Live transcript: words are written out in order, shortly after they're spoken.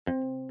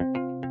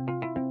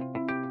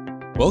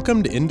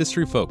Welcome to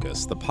Industry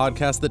Focus, the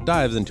podcast that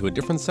dives into a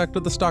different sector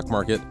of the stock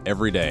market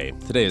every day.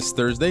 Today is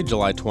Thursday,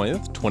 July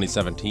 20th,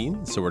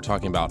 2017, so we're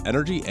talking about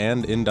energy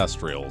and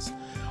industrials.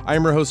 I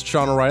am your host,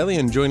 Sean O'Reilly,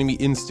 and joining me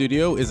in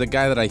studio is a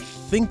guy that I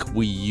think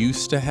we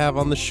used to have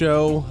on the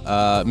show,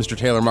 Mr.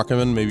 Taylor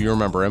Muckerman. Maybe you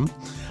remember him.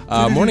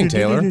 Morning,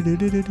 Taylor.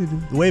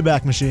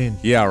 Wayback Machine.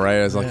 Yeah, right.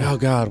 I was like, oh,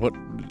 God, what...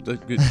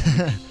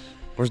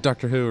 Where's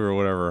Doctor Who or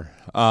whatever?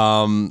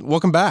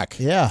 Welcome back.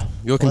 Yeah.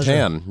 You're looking pleasure.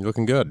 tan. You're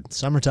looking good.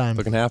 Summertime.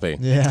 Looking happy.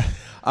 Yeah.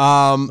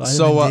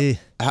 So,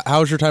 how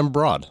was your time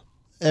abroad?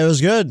 It was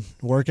good.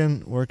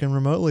 Working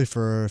remotely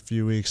for a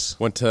few weeks.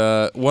 Went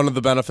to one of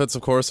the benefits,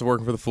 of course, of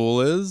working for the Fool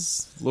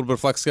is a little bit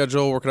of flex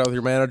schedule, working out with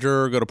your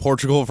manager, go to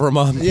Portugal for a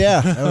month.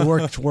 Yeah. I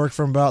worked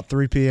from about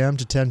 3 p.m.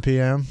 to 10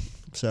 p.m.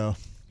 So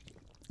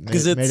made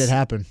it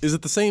happen. Is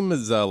it the same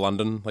as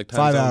London? Like time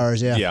 5 zone?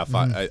 hours, yeah. Yeah,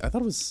 5. Mm-hmm. I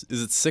thought it was.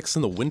 Is it 6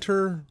 in the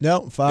winter?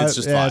 No, 5. It's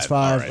just yeah, 5. it's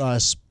 5. All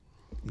right.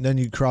 Then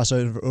you cross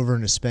over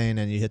into Spain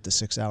and you hit the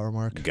 6-hour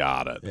mark.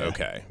 Got it. Yeah.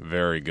 Okay,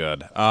 very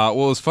good. Well,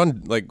 it was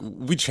fun. Like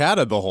we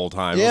chatted the whole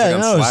time. Yeah, it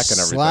was like on Slack and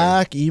everything.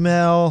 Slack,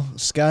 email,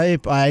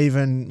 Skype. I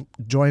even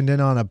joined in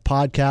on a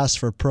podcast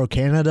for Pro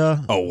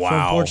Canada. Oh,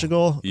 wow. From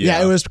Portugal.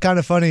 Yeah. It was kind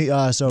of funny.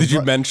 Did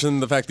you mention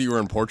the fact that you were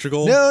in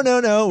Portugal?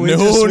 No. We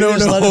just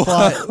let it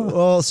fly. No.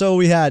 Well, so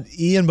we had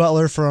Ian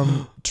Butler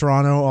from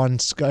Toronto on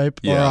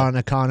Skype or on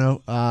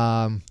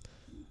Econo.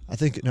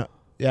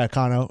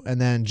 Econo,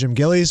 and then Jim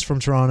Gillies from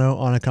Toronto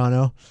on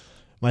Econo,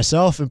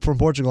 myself from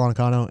Portugal on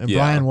Econo, and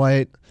Brian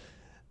White.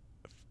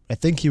 I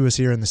think he was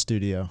here in the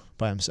studio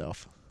by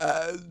himself.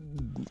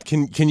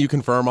 Can you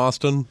confirm,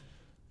 Austin?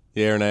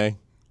 Yeah or nay?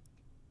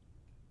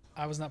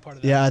 I was not part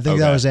of that. Yeah, I think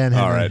that was Ann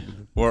Henry. All right.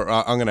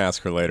 Well, I'm going to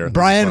ask her later.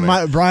 Brian,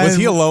 was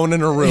he alone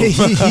in a room?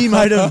 he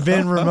might have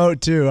been remote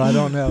too. I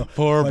don't know.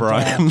 Poor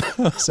Brian.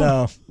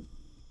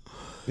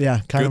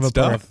 Yeah, kind Good of a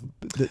stuff.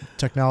 The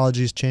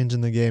technology's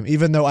changing the game.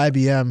 Even though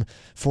IBM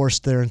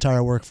forced their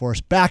entire workforce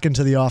back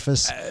into the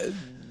office,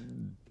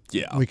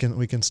 we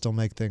can still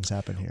make things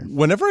happen here.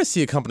 Whenever I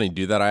see a company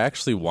do that, I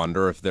actually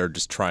wonder if they're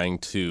just trying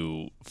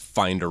to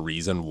find a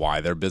reason why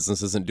their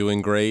business isn't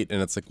doing great.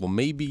 And it's like, well,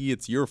 maybe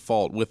it's your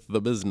fault with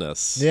the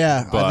business.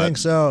 Yeah, but I think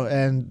so.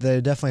 And they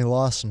definitely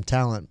lost some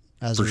talent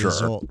as a For sure.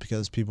 result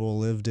because people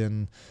lived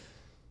in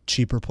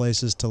cheaper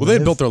places to live. Well,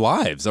 they built their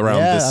lives around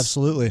this. Yeah,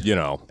 absolutely. You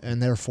know.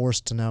 And they're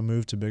forced to now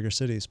move to bigger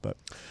cities. But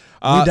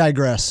we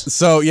digress.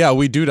 So, yeah,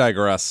 we do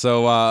digress.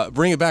 So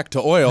bring it back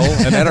to oil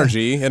and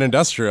energy and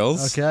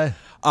industrials. Okay.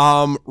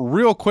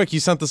 Real quick, you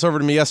sent this over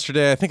to me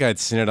yesterday. I think I had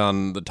seen it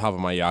on the top of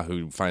my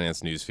Yahoo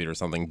Finance newsfeed or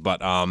something.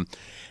 But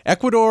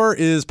Ecuador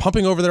is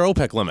pumping over their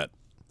OPEC limit.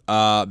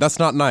 That's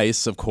not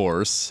nice, of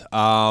course.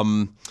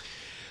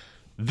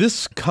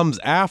 This comes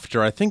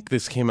after, I think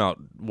this came out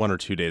 1 or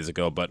 2 days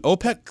ago, but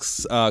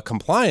OPEC's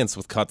compliance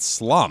with cuts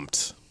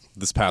slumped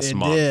this past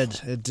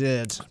month. It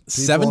did.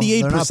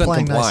 78%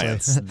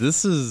 compliance.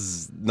 This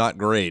is not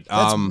great.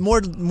 That's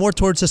more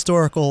towards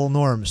historical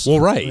norms. Well,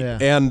 right. Yeah.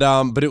 And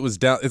but it was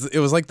down. It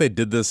was like they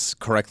did this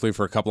correctly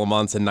for a couple of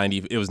months, and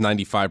it was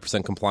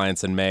 95%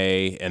 compliance in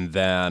May, and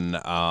then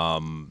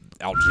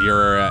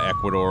Algeria,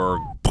 Ecuador,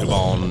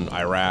 Gabon,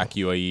 Iraq,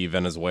 UAE,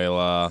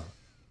 Venezuela.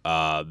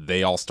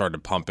 They all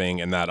started pumping,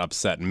 and that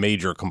upset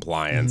major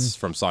compliance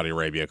from Saudi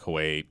Arabia,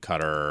 Kuwait,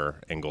 Qatar,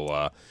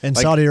 Angola. And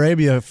Saudi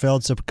Arabia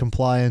failed to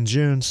comply in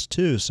June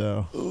too.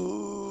 So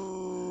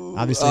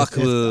obviously,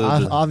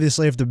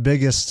 if the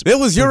biggest it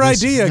was your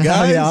idea,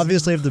 guys. Yeah,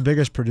 obviously, if the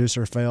biggest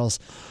producer fails,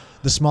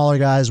 the smaller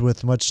guys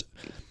with much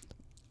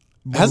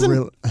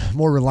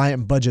more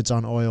reliant budgets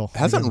on oil.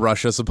 Hasn't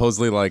Russia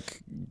supposedly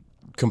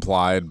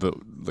complied? But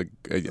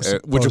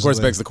which of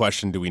course begs the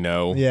question: do we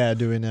know? Yeah,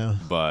 do we know?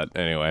 But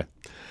anyway.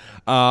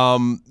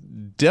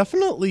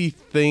 Definitely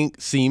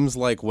seems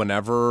like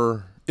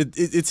whenever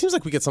it seems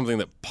like we get something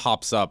that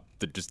pops up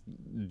that just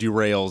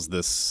derails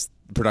this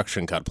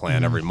production cut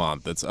plan every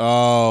month. It's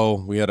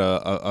we had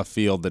a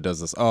field that does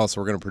this. So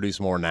we're going to produce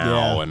more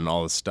now and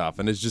all this stuff.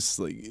 And it's just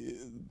like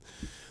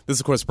this,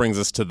 of course, brings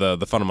us to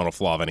the fundamental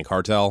flaw of any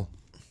cartel.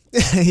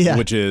 Yeah.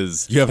 Which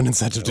is you have an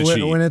incentive to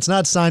cheat. When it's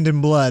not signed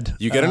in blood.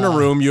 You get in a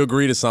room, you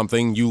agree to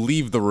something, you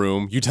leave the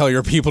room, you tell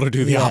your people to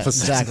do the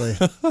opposite. Exactly.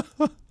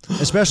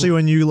 Especially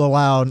when you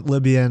allow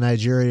Libya and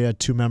Nigeria,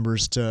 2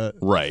 members, to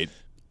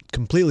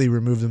completely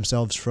remove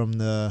themselves from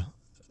the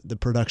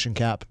production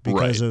cap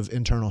because of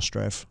internal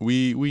strife.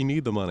 We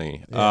need the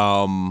money.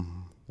 Yeah.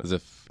 As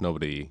if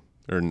nobody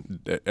or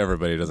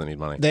everybody doesn't need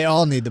money. They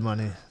all need the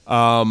money.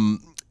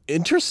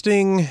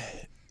 Interesting.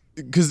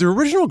 Because the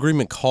original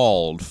agreement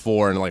called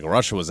for, and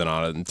Russia was in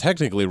on it, and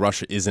technically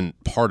Russia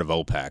isn't part of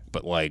OPEC,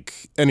 but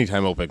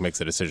anytime OPEC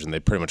makes a decision, they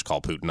pretty much call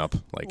Putin up.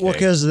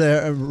 Because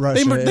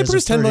Russia they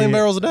produce 10 million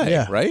barrels a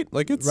day, right?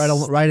 It's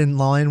right in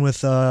line with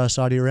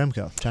Saudi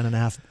Aramco,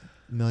 10.5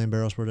 million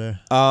barrels per day.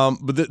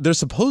 But they're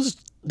supposed,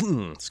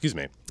 excuse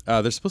me,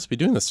 they're supposed to be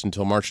doing this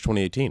until March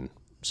 2018.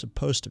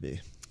 Supposed to be.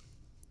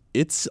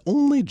 It's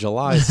only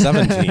July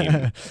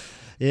 17.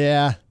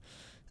 Yeah.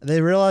 They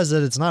realize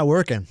that it's not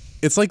working.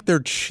 It's like they're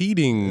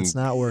cheating. It's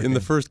not working in the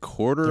first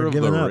quarter They're of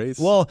giving the up. race.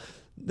 Well,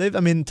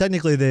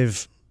 Technically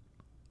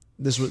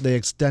they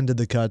extended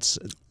the cuts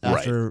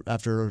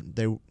after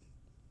they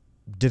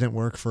didn't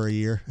work for a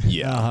year.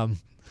 Yeah.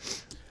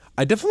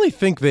 I definitely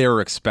think they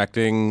are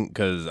expecting,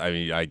 because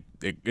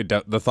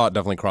the thought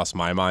definitely crossed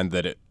my mind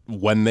that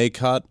when they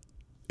cut,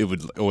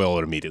 oil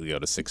would immediately go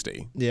to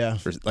 60. Yeah.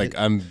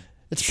 I'm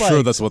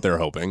sure that's what they're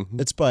hoping.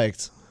 It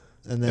spiked.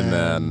 And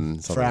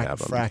then something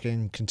happened.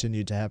 Fracking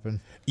continued to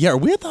happen. Yeah, are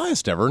we at the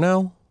highest ever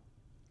now?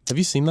 Have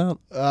you seen that?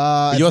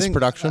 U.S.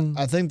 production?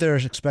 I think they're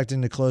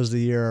expecting to close the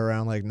year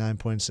around like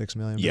 9.6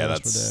 million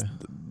barrels per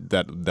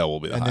day. That will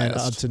be the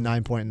highest. And then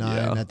up to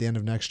 9.9 at the end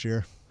of next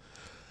year.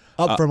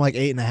 Up from like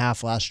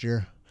 8.5 last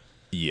year.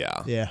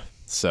 Yeah. Yeah.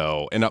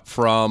 So, and up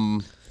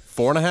from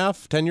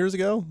 4.5, 10 years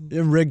ago?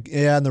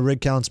 And the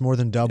rig count's more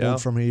than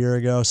doubled from a year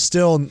ago.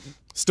 Still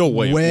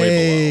way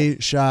below.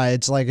 shy.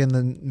 It's like in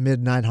the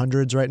mid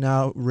 900s right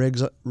now,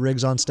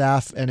 rigs on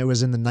staff, and it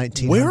was in the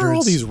 1900s. Where are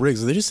all these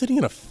rigs? Are they just sitting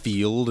in a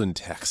field in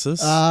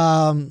Texas?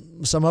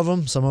 Some of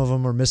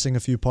them are missing a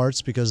few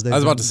parts because I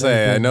was about to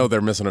say, I know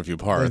they're missing a few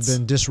parts. They've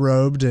been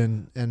disrobed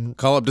and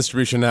call up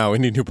distribution now. We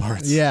need new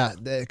parts. Yeah,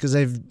 because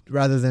they've,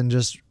 rather than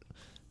just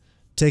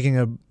taking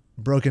a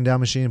broken down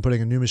machine and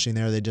putting a new machine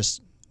there, they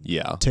just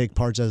take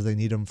parts as they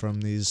need them from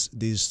these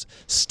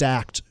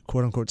stacked,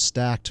 quote unquote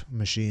stacked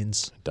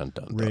machines.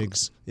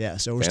 Rigs. Yeah,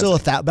 so we're still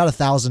about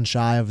 1,000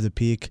 shy of the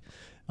peak.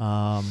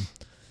 But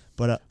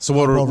so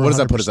what does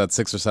that put us at,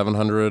 600 or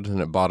 700,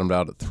 and it bottomed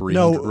out at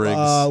 300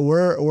 rigs?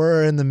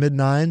 We're in the mid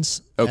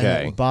 9s.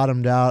 Okay, it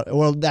bottomed out.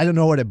 Well, I don't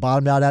know what it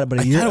bottomed out at, but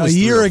a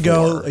year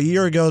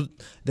ago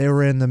they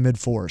were in the mid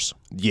 4s.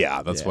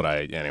 Yeah, that's what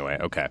anyway.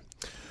 Okay.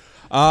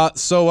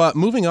 So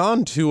moving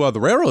on to the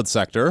railroad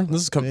sector.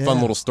 This is a fun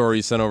little story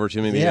you sent over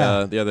to me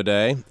the other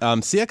day.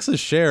 CSX's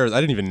shares, I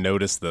didn't even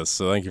notice this,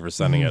 so thank you for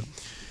sending it.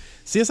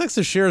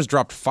 CSX's shares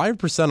dropped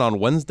 5% on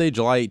Wednesday,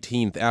 July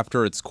 18th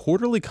after its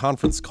quarterly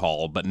conference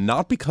call, but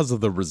not because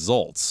of the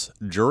results.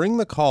 During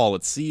the call,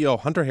 its CEO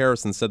Hunter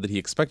Harrison said that he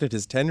expected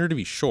his tenure to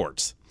be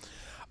short.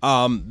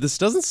 This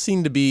doesn't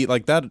seem to be,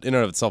 like, that in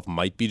and of itself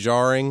might be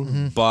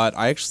jarring, but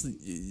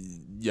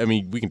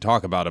we can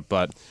talk about it,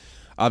 but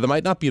that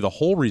might not be the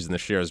whole reason the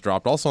shares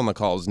dropped. Also on the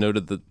call, it was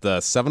noted that the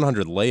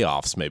 700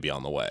 layoffs may be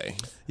on the way.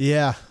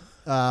 Yeah.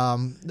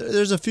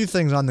 There's a few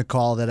things on the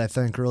call that I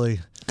think really...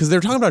 Because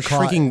they're talking about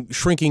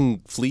shrinking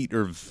fleet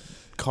of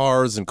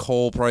cars and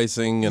coal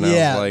pricing. And I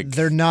was like...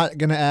 they're not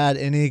going to add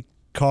any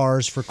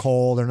cars for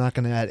coal. They're not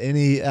going to add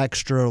any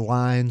extra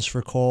lines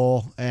for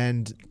coal.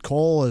 And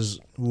coal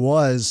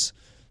was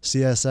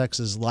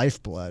CSX's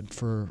lifeblood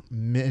for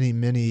many,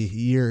 many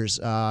years,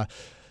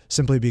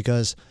 simply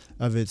because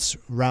of its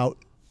route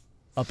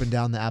up and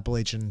down the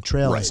Appalachian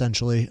Trail,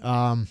 essentially.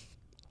 And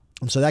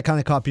so that kind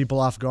of caught people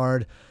off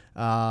guard.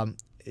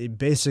 It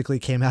basically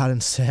came out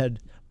and said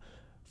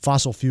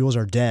fossil fuels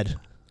are dead.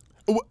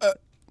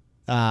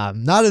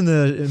 Not in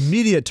the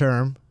immediate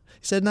term.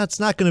 He said that's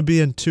not going to be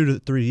in 2 to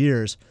 3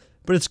 years,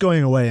 but it's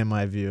going away in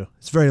my view.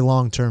 It's a very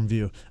long-term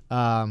view.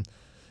 Not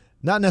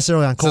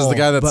necessarily on coal. This is the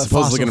guy that's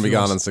supposedly going to be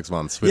gone in 6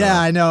 months.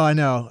 I know.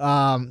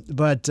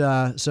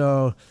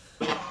 So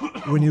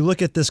when you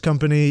look at this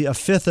company, a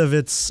fifth of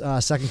its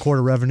second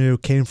quarter revenue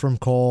came from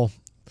coal,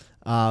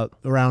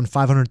 around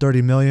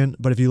 $530 million.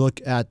 But if you look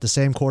at the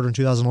same quarter in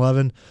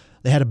 2011,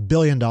 they had $1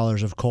 billion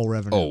of coal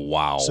revenue. Oh,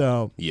 wow.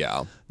 So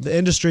the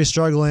industry is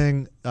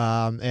struggling,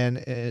 and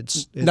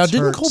it's now,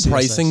 didn't coal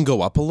pricing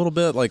go up a little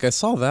bit? Like, I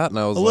saw that, and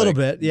I was a little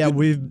bit. Yeah,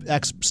 we've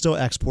still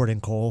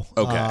exporting coal.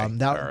 Okay, all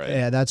right.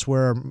 Yeah, that's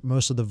where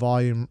most of the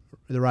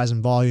rise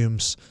in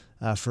volumes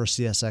for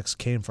CSX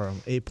came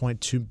from.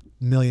 8.2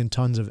 million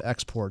tons of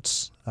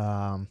exports.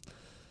 11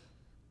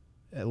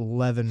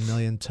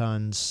 million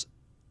tons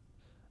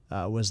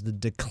was the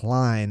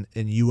decline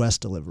in U.S.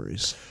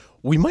 deliveries.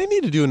 We might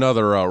need to do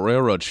another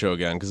railroad show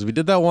again, because we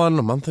did that one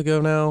a month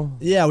ago now.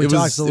 Yeah, we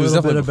talked a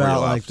little bit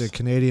about like the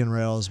Canadian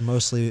rails,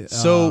 mostly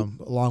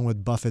along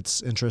with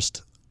Buffett's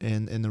interest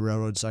in the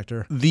railroad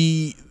sector.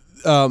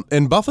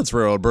 In Buffett's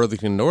railroad,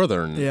 Burlington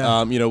Northern,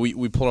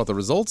 we pulled out the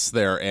results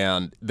there,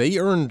 and they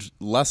earned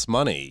less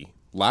money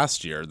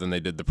last year than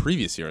they did the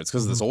previous year. It's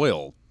because of this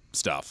oil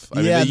stuff. I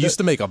mean, they used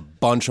to make a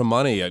bunch of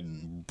money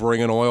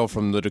bringing oil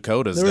from the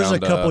Dakotas. There was a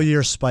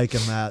couple-year spike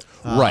in that.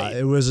 Right.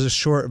 It was a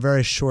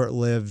very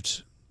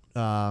short-lived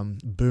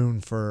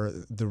boon for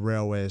the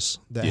railways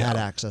that had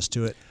access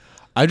to it.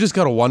 I just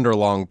gotta wonder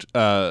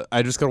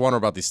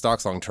about these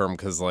stocks long term,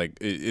 because like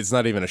it's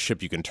not even a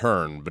ship you can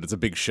turn, but it's a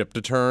big ship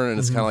to turn, and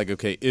it's kind of like,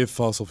 okay, if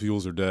fossil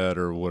fuels are dead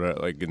or what,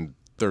 like in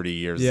 30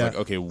 years, it's like,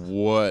 okay,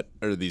 what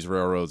are these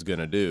railroads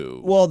gonna do?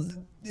 Well,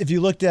 if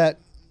you looked at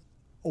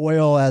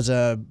oil as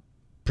a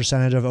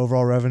percentage of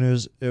overall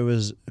revenues, it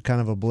was kind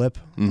of a blip,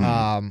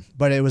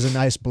 but it was a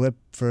nice blip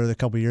for the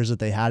couple years that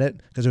they had it,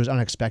 because it was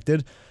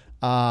unexpected.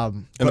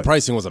 And the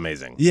pricing was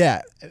amazing.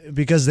 Yeah,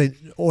 because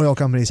oil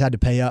companies had to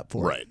pay up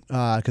for it,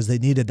 because they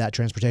needed that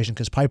transportation,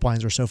 because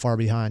pipelines were so far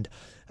behind,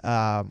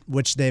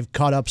 which they've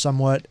caught up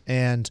somewhat,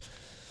 and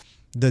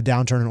the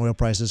downturn in oil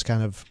prices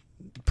kind of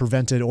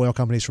prevented oil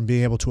companies from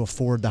being able to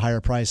afford the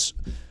higher price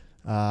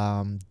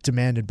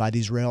demanded by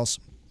these rails.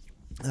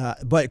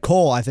 But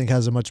coal, I think,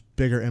 has a much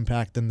bigger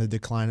impact than the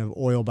decline of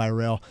oil by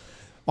rail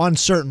on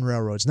certain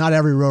railroads. Not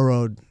every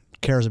railroad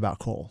cares about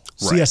coal.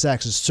 Right.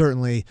 CSX is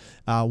certainly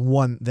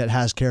one that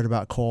has cared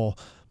about coal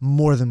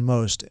more than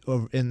most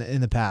in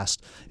the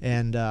past.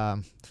 And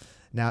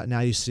now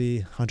you see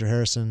Hunter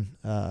Harrison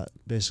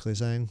basically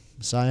saying,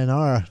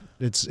 sayonara.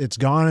 It's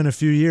gone in a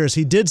few years.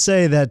 He did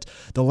say that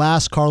the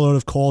last carload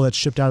of coal that's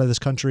shipped out of this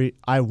country,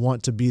 I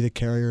want to be the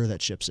carrier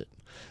that ships it.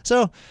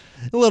 So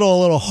a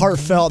little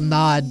heartfelt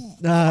nod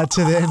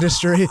to the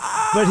industry,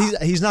 but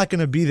he's not going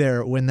to be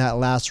there when that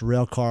last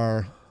rail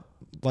car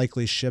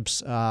likely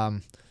ships.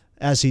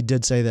 As he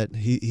did say that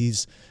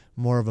he's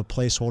more of a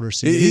placeholder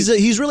seat.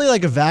 He's really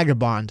like a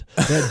vagabond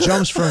that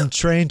jumps from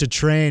train to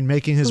train,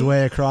 making his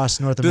way across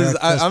North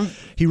America.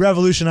 He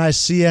revolutionized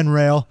CN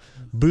Rail,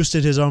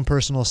 boosted his own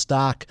personal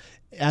stock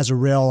as a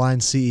rail line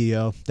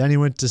CEO. Then he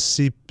went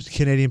to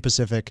Canadian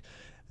Pacific.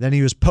 Then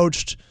he was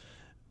poached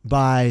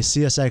by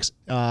CSX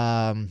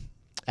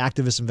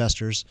activist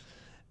investors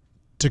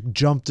to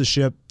jump the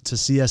ship to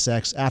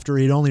CSX after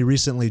he'd only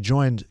recently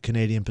joined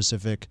Canadian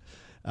Pacific.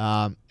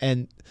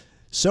 And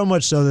so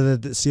much so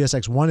that the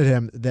CSX wanted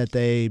him that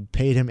they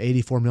paid him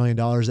 $84 million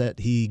that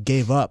he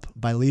gave up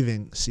by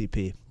leaving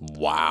CP.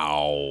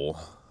 Wow.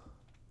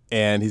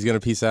 And he's going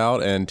to peace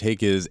out and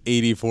take his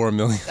 $84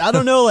 million. I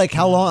don't know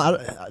how long.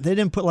 They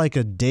didn't put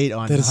a date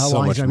on how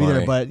long he's going to be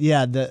there. But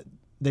yeah,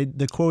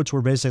 the quotes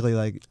were basically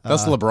like...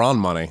 That's LeBron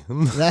money.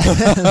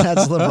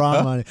 That's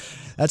LeBron money.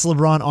 That's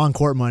LeBron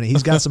on-court money.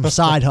 He's got some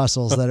side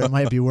hustles that it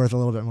might be worth a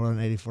little bit more than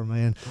 $84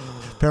 million.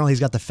 Apparently, he's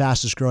got the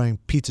fastest-growing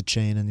pizza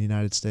chain in the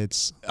United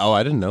States. Oh,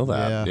 I didn't know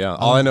that. Yeah.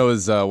 All I know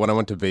is when I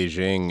went to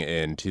Beijing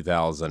in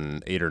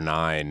 2008 or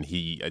 9,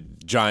 a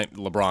giant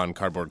LeBron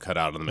cardboard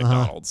cutout of the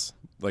McDonald's.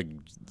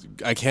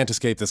 I can't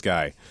escape this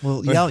guy.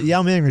 Well,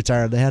 Yao Ming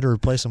retired. They had to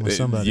replace him with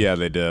somebody. Yeah,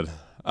 they did.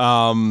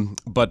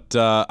 But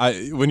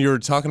when you were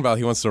talking about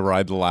he wants to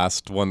ride the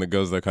last one that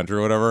goes to the country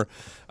or whatever,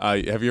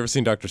 have you ever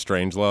seen Dr.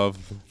 Strangelove?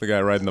 The guy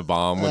riding the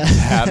bomb with his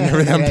hat and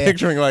everything. I'm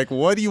picturing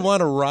what do you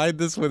want to ride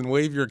this with and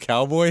wave your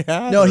cowboy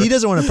hat? No, he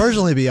doesn't want to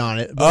personally be on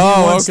it.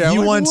 But he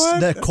wants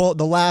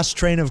the last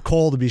train of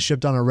coal to be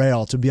shipped on a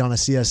rail to be on a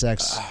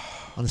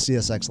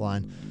CSX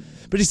line.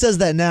 But he says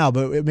that now,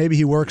 but maybe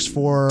he works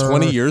for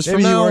 20 years from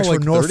Maybe now, he works for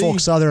 30?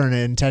 Norfolk Southern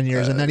in 10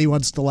 years, and then he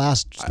wants the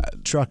last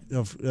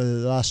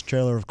last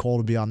trailer of coal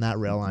to be on that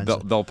rail line.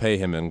 They'll pay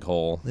him in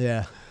coal.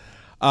 Yeah.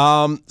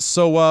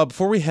 So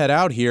before we head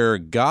out here,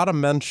 gotta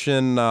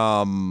mention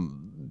a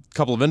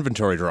couple of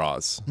inventory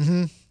draws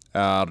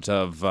out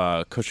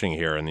of Cushing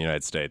here in the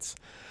United States.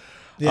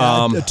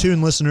 Yeah,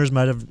 attuned listeners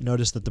might have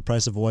noticed that the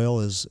price of oil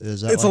is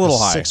at a little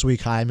high.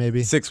 6-week high,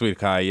 maybe. 6-week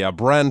high, yeah.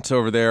 Brent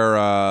over there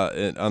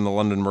on the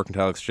London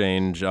Mercantile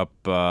Exchange up.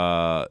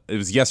 It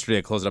was yesterday.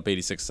 It closed up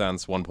 86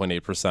 cents,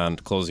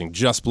 1.8%, closing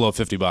just below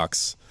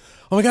 $50.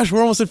 Oh my gosh, we're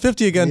almost at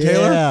 50 again,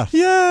 Taylor. Yeah,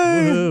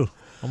 yay! Woohoo.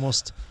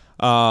 Almost.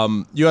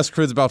 U.S.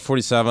 crude's about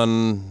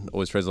 47.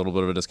 Always trades a little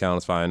bit of a discount.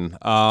 It's fine.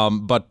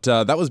 But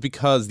that was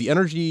because the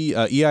energy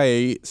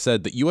EIA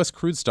said that U.S.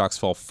 crude stocks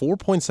fell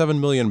 4.7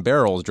 million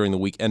barrels during the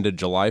week ended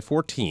July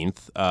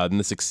 14th. And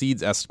this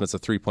exceeds estimates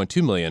of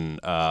 3.2 million,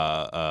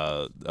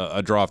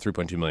 a draw of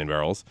 3.2 million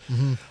barrels.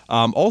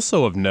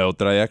 Also of note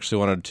that I actually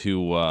wanted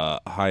to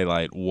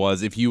highlight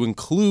was if you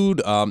include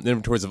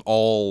inventories of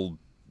all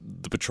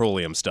the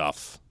petroleum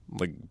stuff,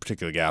 like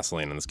particularly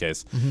gasoline in this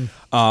case,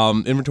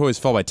 inventories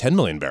fell by 10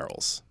 million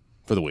barrels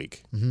for the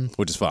week,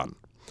 which is fun.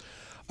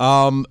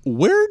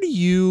 Where do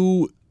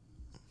you...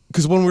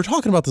 Because when we were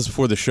talking about this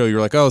before the show, you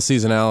were like, oh,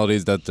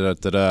 seasonalities,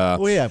 da-da-da-da-da.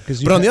 Well, yeah,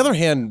 because... But on the other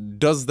hand,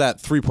 does that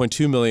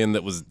 3.2 million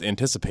that was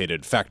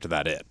anticipated factor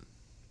that in?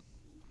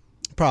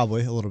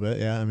 Probably a little bit,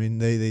 yeah. I mean,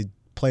 they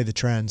play the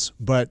trends,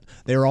 but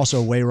they were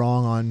also way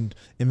wrong on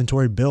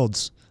inventory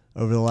builds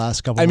over the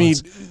last couple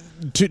months.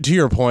 To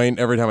your point,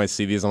 every time I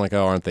see these, I'm like,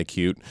 oh, aren't they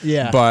cute?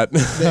 Yeah. But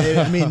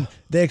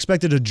they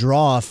expected a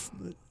draw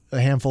a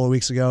handful of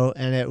weeks ago,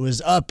 and it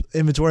was up.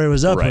 Inventory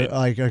was up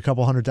like a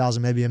couple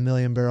 100,000, maybe 1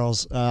 million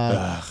barrels.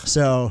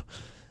 So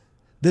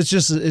it's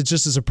just a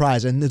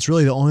surprise, and it's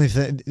really the only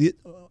thing.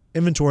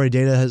 Inventory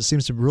data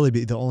seems to really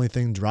be the only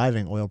thing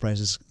driving oil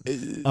prices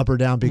up or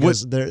down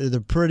because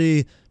they're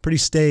pretty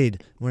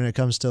staid when it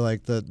comes to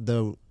like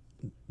the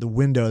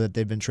window that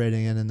they've been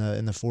trading in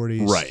the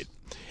 40s. Right.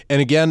 And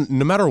again,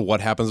 no matter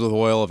what happens with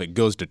oil, if it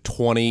goes to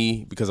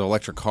 20 because of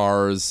electric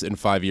cars in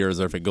 5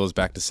 years, or if it goes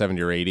back to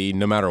 70 or 80,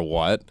 no matter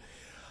what,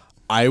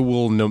 I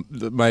will know.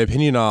 My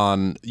opinion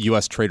on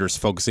U.S. traders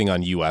focusing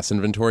on U.S.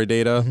 inventory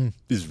data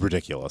is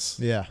ridiculous.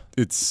 Yeah.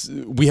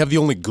 We have the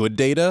only good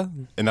data,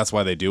 and that's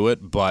why they do it,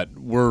 but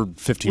we're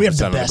 15% of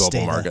the global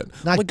data.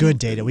 market. Not good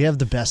data. We have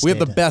the best data. We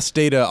have the best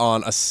data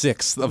on a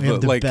sixth of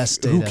the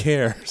best data. Who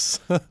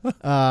cares?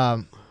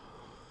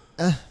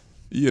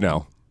 You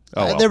know.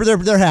 Oh, well.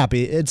 They're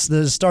happy. It's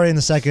starting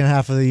the second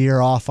half of the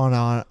year off on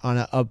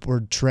an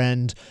upward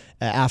trend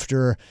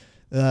after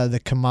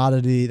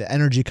the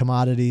energy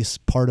commodities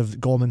part of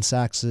Goldman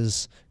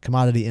Sachs's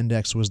commodity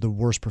index was the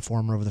worst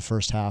performer over the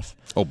first half.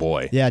 Oh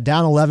boy. Yeah,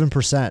 down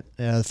 11%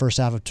 the first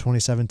half of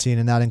 2017,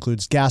 and that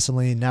includes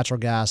gasoline, natural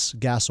gas,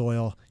 gas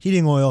oil,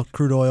 heating oil,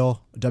 crude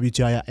oil,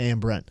 WTI, and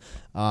Brent.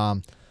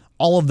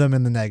 All of them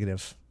in the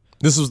negative.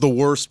 This was the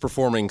worst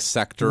performing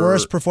sector.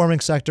 Worst performing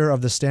sector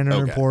of the Standard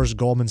Okay. & Poor's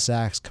Goldman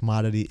Sachs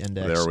Commodity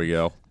Index. There we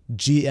go.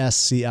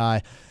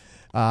 GSCI.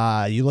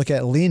 You look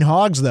at lean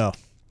hogs, though.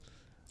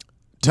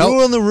 Tell-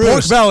 Ruling the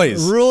roost. Pork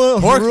bellies. Pork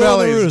ruling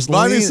bellies. The roost.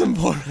 Buy me some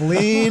pork.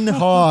 Lean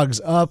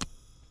hogs up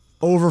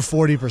over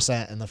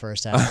 40% in the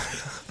first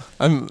half.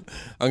 I'm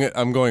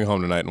going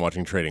home tonight and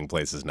watching Trading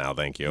Places now.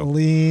 Thank you.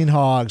 Lean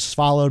hogs,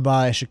 followed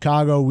by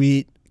Chicago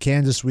wheat,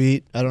 Kansas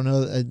wheat. I don't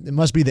know. It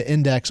must be the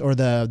index or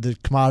the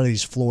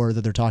commodities floor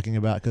that they're talking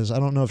about, because I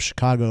don't know if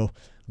Chicago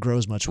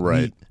grows much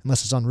Right. wheat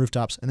unless it's on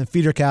rooftops. And then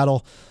feeder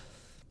cattle.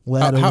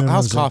 Lead, aluminum,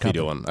 How's zinc, coffee copper.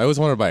 doing? I always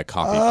wanted to buy a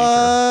coffee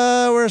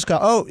feature. Where's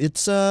coffee? Oh,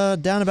 it's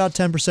down about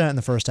 10% in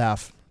the first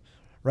half.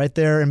 Right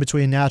there in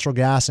between natural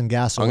gas and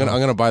gas oil. I'm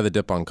gonna buy the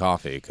dip on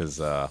coffee because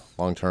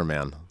long term,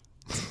 man.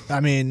 I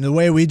mean, the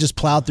way we just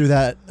plowed through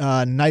that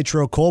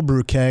nitro cold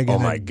brew keg in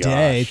my a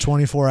day, gosh.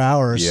 24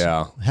 hours.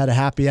 Yeah. Had a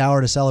happy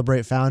hour to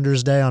celebrate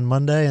Founders Day on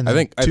Monday, and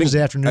then Tuesday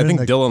afternoon, I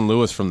think the, Dylan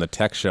Lewis from the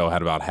Tech Show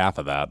had about half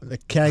of that. the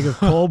keg of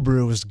cold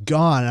brew was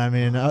gone. I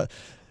mean,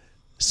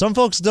 some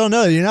folks don't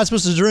know you're not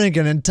supposed to drink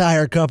an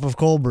entire cup of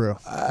cold brew.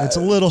 It's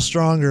a little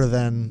stronger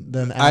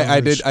than I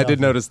average did coffee.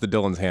 notice that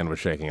Dylan's hand was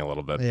shaking a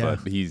little bit, Yeah.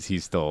 but he's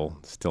still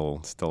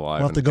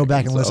alive. We'll have to go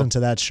back and listen to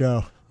that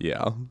show.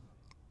 Yeah,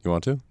 you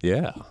want to?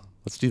 Yeah,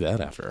 let's do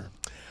that after.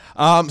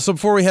 So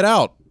before we head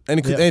out,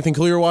 anything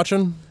cool you're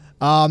watching?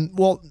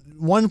 Well,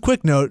 one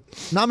quick note: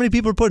 not many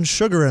people are putting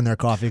sugar in their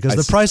coffee because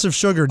the price of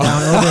sugar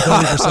down over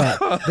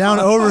 30%. Down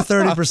over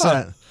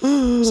 30%.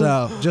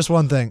 So, just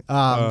one thing.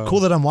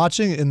 Cool that I'm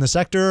watching in the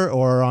sector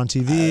or on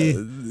TV.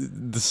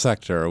 The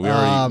sector. We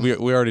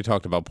already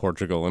talked about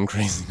Portugal and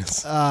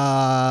craziness.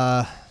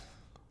 I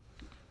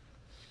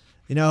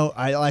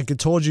like I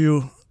told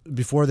you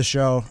before the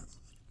show,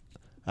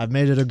 I've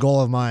made it a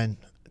goal of mine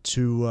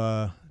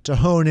to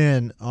hone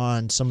in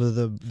on some of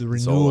the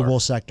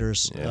renewable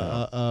sectors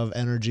of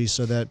energy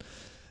so that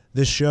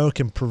this show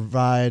can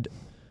provide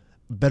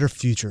a better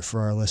future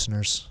for our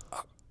listeners.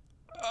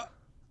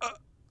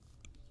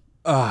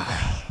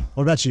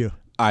 What about you?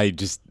 What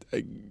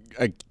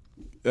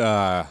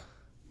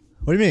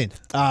What do you mean?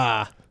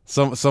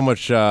 so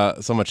much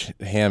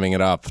hamming it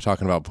up,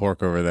 talking about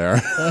pork over there.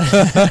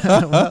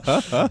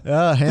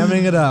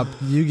 Hamming it up.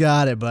 You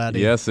got it, buddy.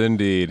 Yes,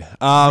 indeed. Making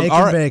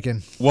all right.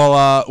 bacon.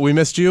 Well, we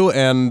missed you,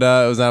 and it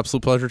was an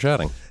absolute pleasure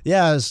chatting.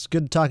 Yeah, it's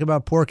good to talk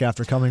about pork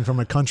after coming from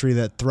a country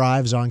that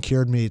thrives on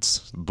cured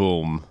meats.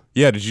 Boom.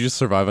 Yeah, did you just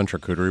survive on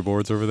charcuterie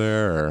boards over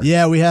there? Or?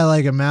 Yeah, we had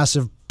like a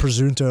massive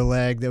prosciutto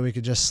leg that we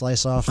could just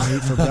slice off and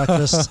eat for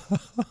breakfast.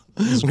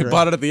 We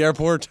bought it at the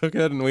airport, took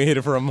it, and we ate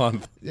it for a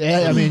month.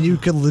 Yeah, I mean, you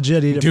could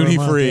legit eat it Duty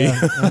for a month, free.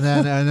 yeah.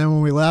 And then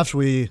when we left,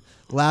 we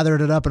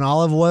lathered it up in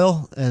olive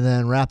oil and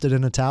then wrapped it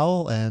in a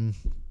towel and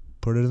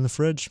put it in the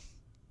fridge.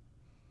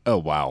 Oh,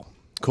 wow.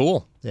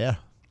 Cool. Yeah.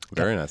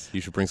 Very nice.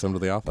 You should bring some to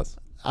the office.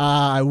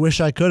 I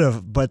wish I could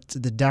have, but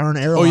the darn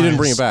airlines. Oh, you didn't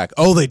bring it back.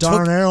 Oh, they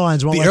darn took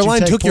airlines won't the let you airline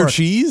take took your pork.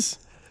 cheese?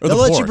 Or They'll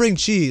the let pork? you bring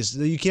cheese.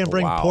 You can't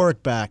bring Wow.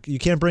 pork back. You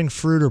can't bring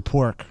fruit or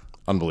pork,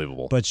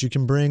 Unbelievable. but you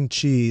can bring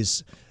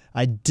cheese.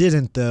 I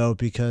didn't, though,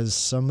 because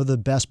some of the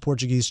best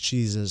Portuguese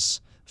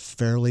cheeses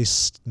fairly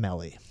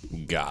smelly.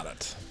 Got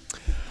it.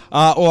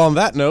 Well, on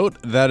that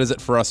note, that is it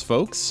for us,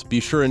 folks. Be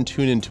sure and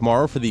tune in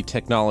tomorrow for the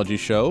Technology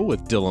Show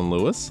with Dylan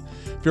Lewis.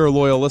 If you're a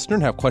loyal listener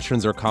and have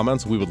questions or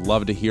comments, we would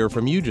love to hear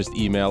from you. Just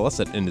email us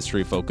at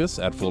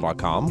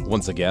industryfocus@fool.com.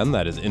 Once again,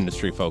 that is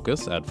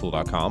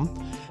industryfocus@fool.com.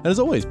 And as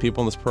always,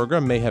 people in this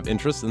program may have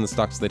interest in the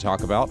stocks they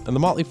talk about, and the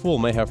Motley Fool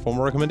may have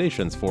formal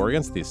recommendations for or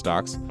against these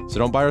stocks, so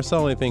don't buy or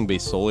sell anything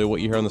based solely on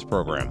what you hear on this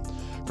program.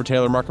 For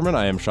Taylor Muckerman,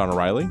 I am Sean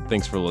O'Reilly.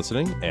 Thanks for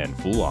listening, and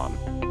Fool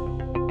on.